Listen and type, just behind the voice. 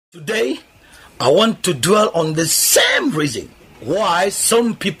Today, I want to dwell on the same reason why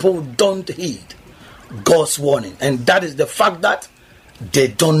some people don't heed God's warning, and that is the fact that they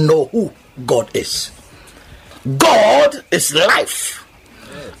don't know who God is. God is life,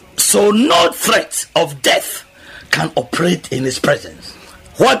 so no threat of death can operate in his presence.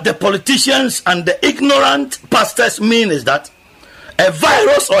 What the politicians and the ignorant pastors mean is that a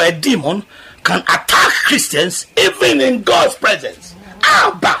virus or a demon can attack Christians even in God's presence.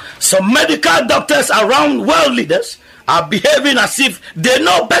 Some medical doctors around, world leaders, are behaving as if they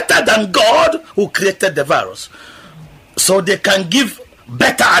know better than God who created the virus, so they can give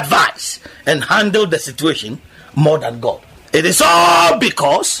better advice and handle the situation more than God. It is all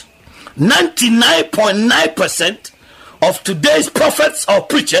because 99.9% of today's prophets or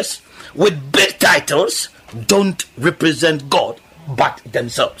preachers with big titles don't represent God but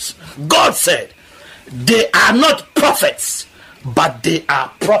themselves. God said they are not prophets, but they are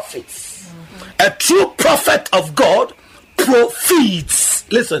prophets. A true prophet of God profeeds.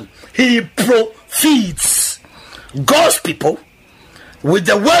 Listen, he profeeds God's people with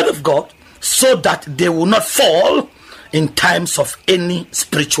the word of God so that they will not fall in times of any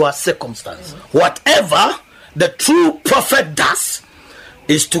spiritual circumstance. Whatever the true prophet does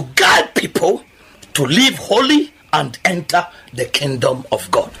is to guide people to live holy and enter the kingdom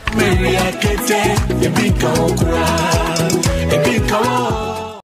of God.